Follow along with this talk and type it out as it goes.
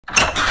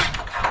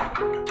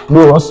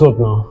Bro, what's up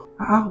now?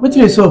 What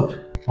is up?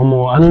 I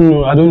don't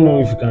know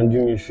if you can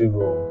do me a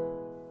favor.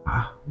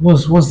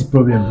 What's the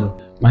problem, bro?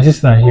 My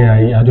sister here,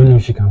 I don't know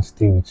if she can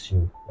stay with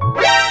you.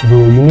 Bro,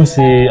 you know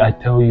say I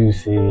tell you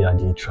say I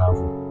did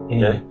travel.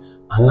 Yeah.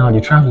 And now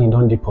the traveling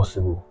don't be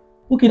possible.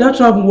 Okay, that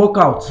travel work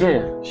out.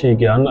 Yeah.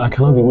 Shege, I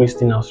cannot be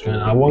wasting our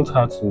strength. I want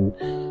her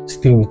to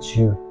stay with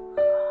you.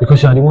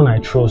 Because you are the one I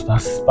trust.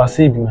 As per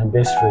se be my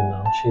best friend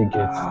now. Shege.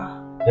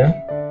 Yeah?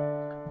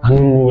 I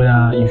don't know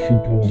whether if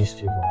you do me this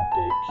favor,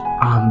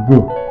 I beg.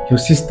 Bro, your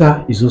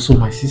sister is also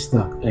my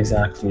sister.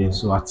 Exactly.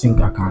 So I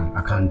think I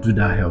can do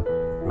that help.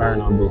 Fair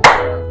enough, bro.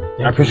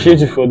 I appreciate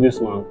you for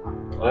this, man.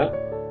 Alright?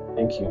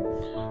 Thank you.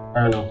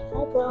 Fair enough.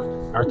 No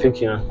problem. I'll take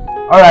care.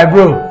 Alright,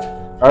 bro.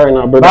 Alright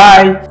now, brother.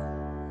 Bye.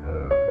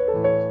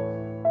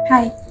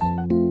 Hi.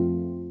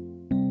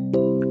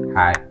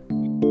 Hi.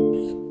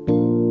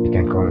 You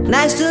can come in.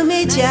 Nice to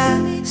meet ya,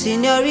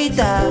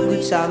 señorita,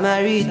 good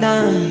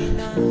Samaritan.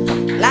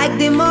 Like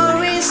the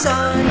morning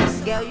sun,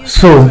 girl, you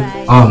So,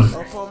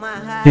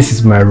 this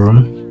is my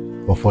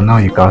room, but for now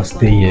you can't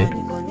stay here.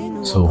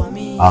 So,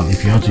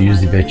 if you want to use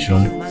the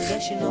bedroom,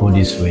 go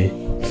this way.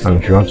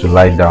 And if you want to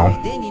lie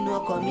down,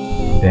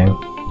 then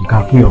you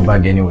can put your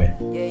bag anywhere.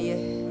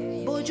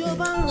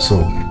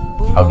 So,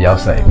 I'll be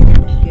outside.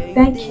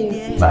 Thank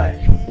you. Bye.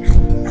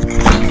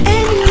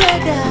 any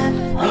weather,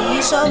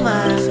 be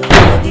summer,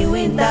 or the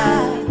winter.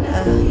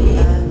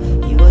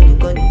 You want to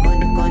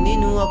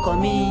continue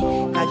coming.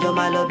 Kajo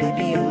malo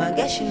baby, you ma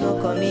get she no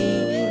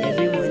coming.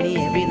 Every morning,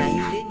 every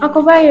night.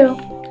 Uncle Bayo.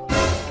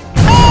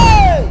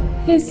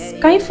 Please,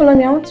 can you follow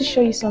me? I want to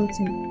show you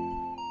something.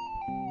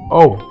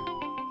 Oh.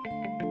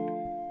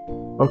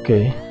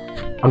 Okay.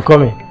 I'm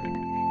coming.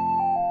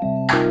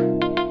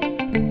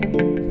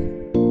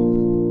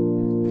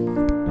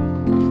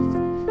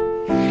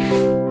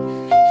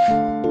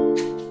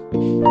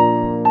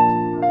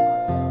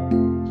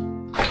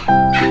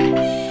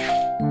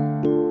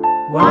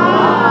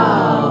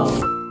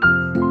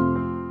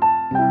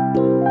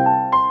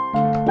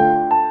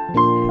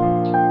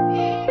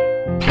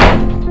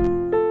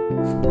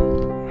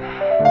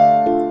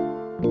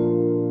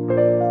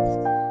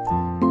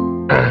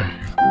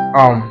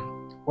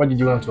 What did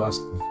you want to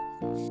ask me?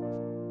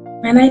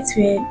 My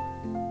nightwear.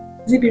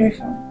 Is it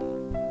beautiful?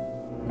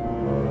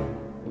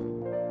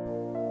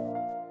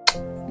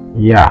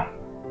 Yeah.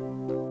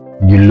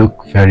 You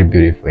look very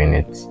beautiful in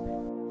it.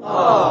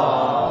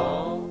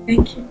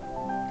 Thank you.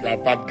 You're a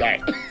bad guy.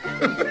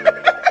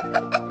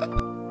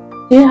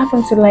 Do you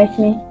happen to like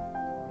me?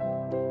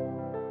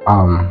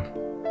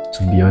 To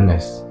be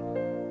honest,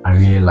 I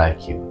really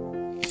like you.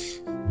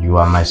 You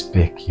are my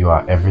spec. You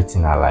are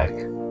everything I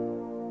like.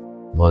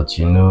 But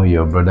you know,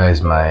 your brother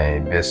is my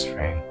best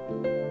friend.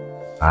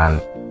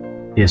 And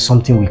there's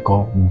something we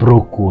call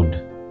bro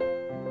code.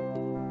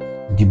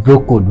 The bro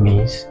code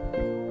means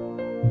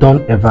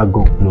don't ever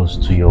go close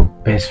to your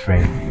best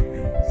friend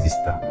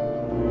sister.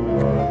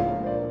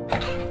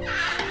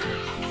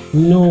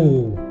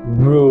 No,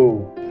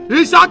 bro.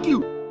 He shock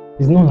you.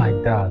 It's not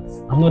like that.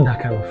 I'm not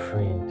that kind of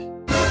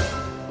friend.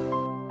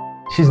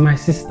 She's my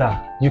sister.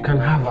 You can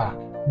have her.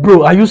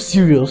 Bro, are you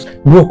serious?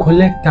 Bro,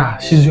 collect her.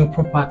 She's your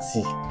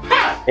property.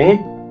 Eh?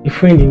 A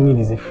friend in need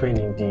is a friend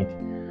indeed.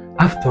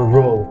 After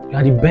all, you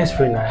are the best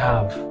friend I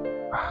have.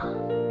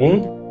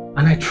 Eh?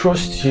 And I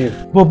trust you.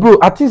 But bro,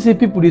 I think say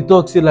people they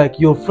talk say like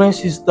your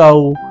friend's sister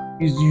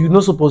is you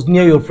not supposed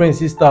near your friend's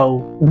sister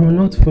Bro,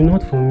 not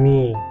for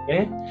me.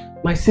 Eh?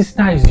 My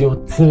sister is your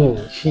team.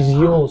 She's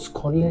yours.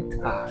 Collect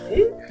her.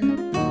 Eh?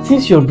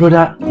 Since your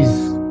brother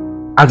is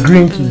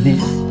agreeing to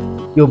this,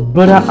 your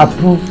brother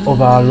approved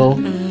of our law,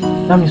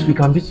 that means we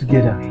can be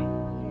together.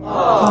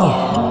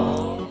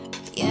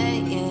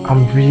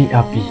 I'm really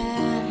happy,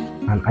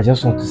 and I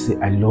just want to say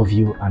I love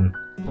you, and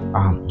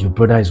your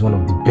brother is one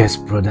of the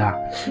best brother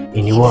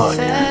in the world.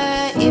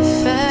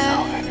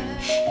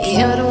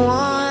 You're the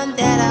one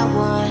that I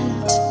want.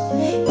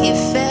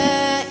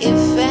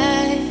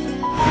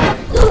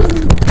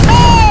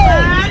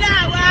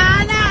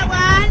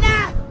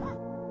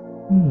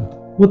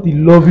 What a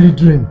lovely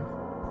dream.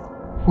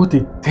 What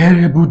a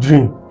terrible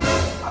dream.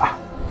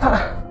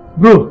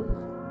 Bro,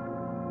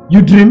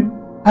 you dream?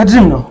 I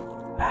dream now.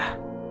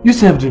 You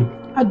self dream.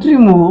 I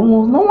dream, no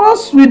one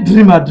sweet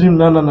dream I dream,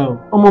 no.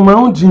 My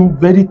own dream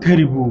very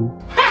terrible.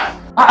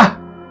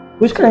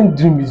 Which kind of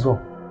dream is one?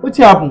 What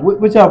happened?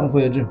 What happened for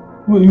your dream?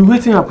 You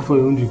waiting happen for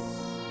your own dream?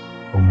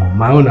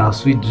 My own a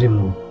sweet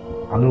dream.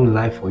 I no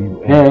lie for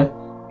you. Yeah.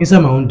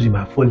 Inside my own dream,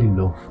 I fall in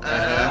love.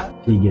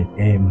 You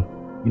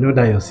know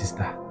that your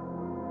sister?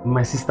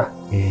 My sister?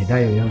 Yeah, that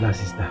your younger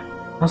sister.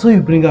 And so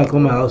you bring her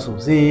come my house,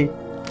 say,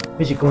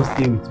 when she come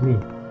stay with me.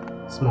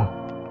 Small.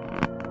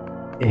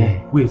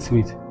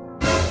 Wait.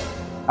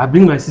 I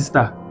bring my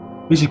sister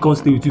when she come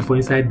stay with you for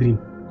inside dream.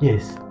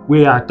 Yes.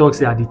 Where I talk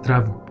say I dey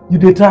travel. You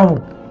dey travel?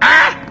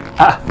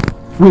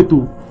 Wait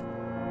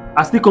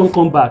I still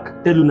come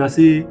back tell una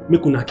say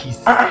make una kiss.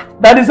 That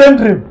the same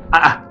dream?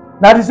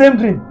 That the same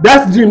dream?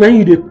 That's dream when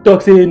you dey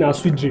talk say na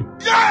sweet dream.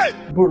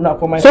 Bro, now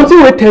for my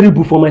Something wey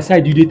terrible for my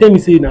side, you dey tell me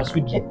say na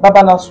sweet girl.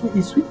 Baba, now sweet,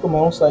 it's sweet for my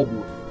own side,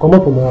 bro. Come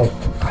up from my house.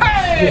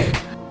 Hey!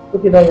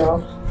 Okay, that's your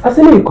house. I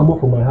say make you come up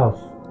from my house.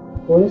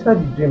 For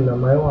inside the dream, now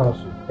my own house.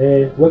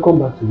 Welcome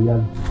back to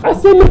reality. I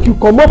say make you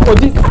come up for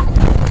this.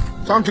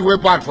 Something way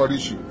bad for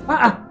this shit.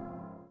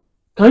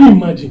 Can you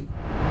imagine?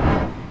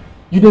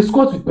 You dey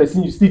squat with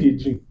person, you still dey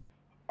dream.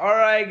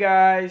 Alright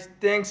guys,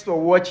 thanks for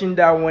watching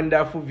that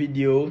wonderful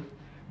video.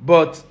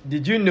 But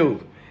did you know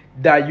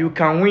that you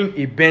can win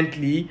a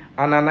Bentley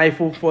and an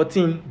iPhone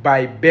 14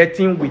 by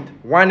betting with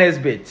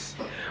 1xBet?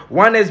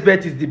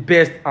 1xBet is the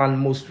best and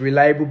most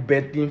reliable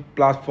betting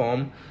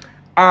platform,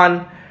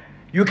 and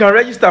you can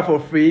register for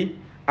free,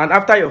 and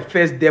after your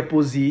first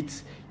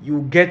deposit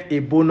you get a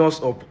bonus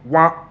of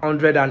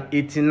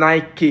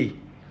 189k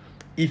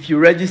if you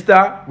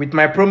register with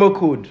my promo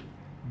code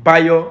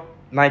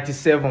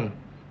BAYO97.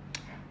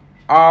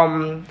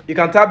 You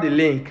can tap the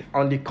link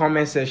on the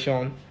comment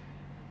section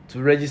to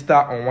register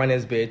on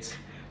 1xBet.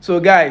 So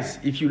guys,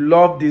 if you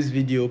love this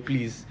video,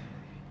 please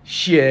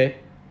share,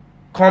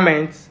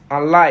 comment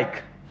and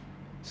like.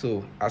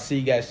 So I'll see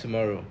you guys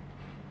tomorrow.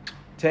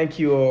 Thank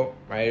you all,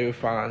 my real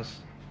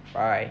fans.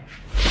 Bye.